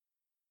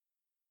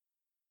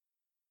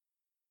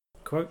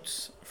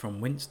Quotes from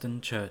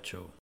Winston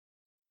Churchill.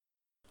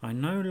 I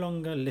no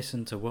longer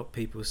listen to what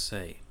people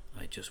say.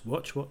 I just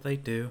watch what they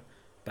do.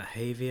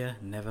 Behaviour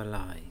never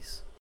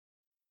lies.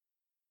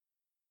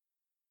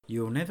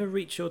 You'll never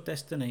reach your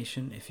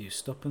destination if you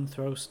stop and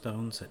throw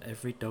stones at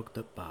every dog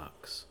that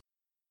barks.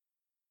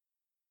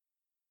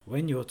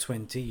 When you're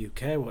 20, you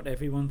care what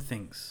everyone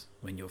thinks.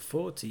 When you're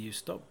 40, you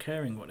stop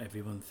caring what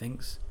everyone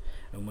thinks.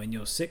 And when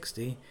you're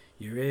 60,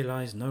 you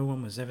realise no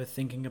one was ever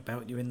thinking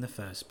about you in the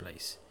first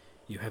place.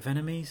 You have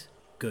enemies?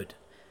 Good.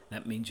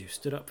 That means you've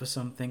stood up for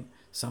something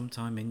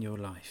sometime in your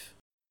life.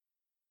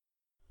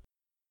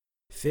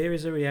 Fear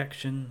is a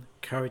reaction,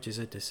 courage is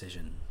a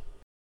decision.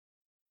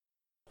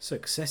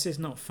 Success is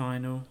not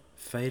final,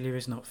 failure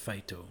is not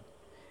fatal.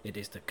 It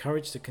is the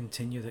courage to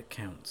continue that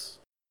counts.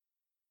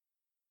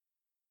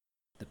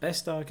 The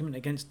best argument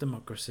against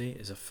democracy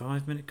is a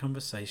 5-minute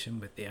conversation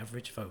with the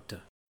average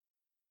voter.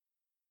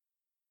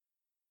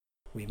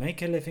 We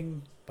make a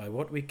living by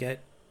what we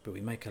get, but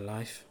we make a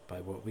life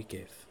by what we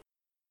give.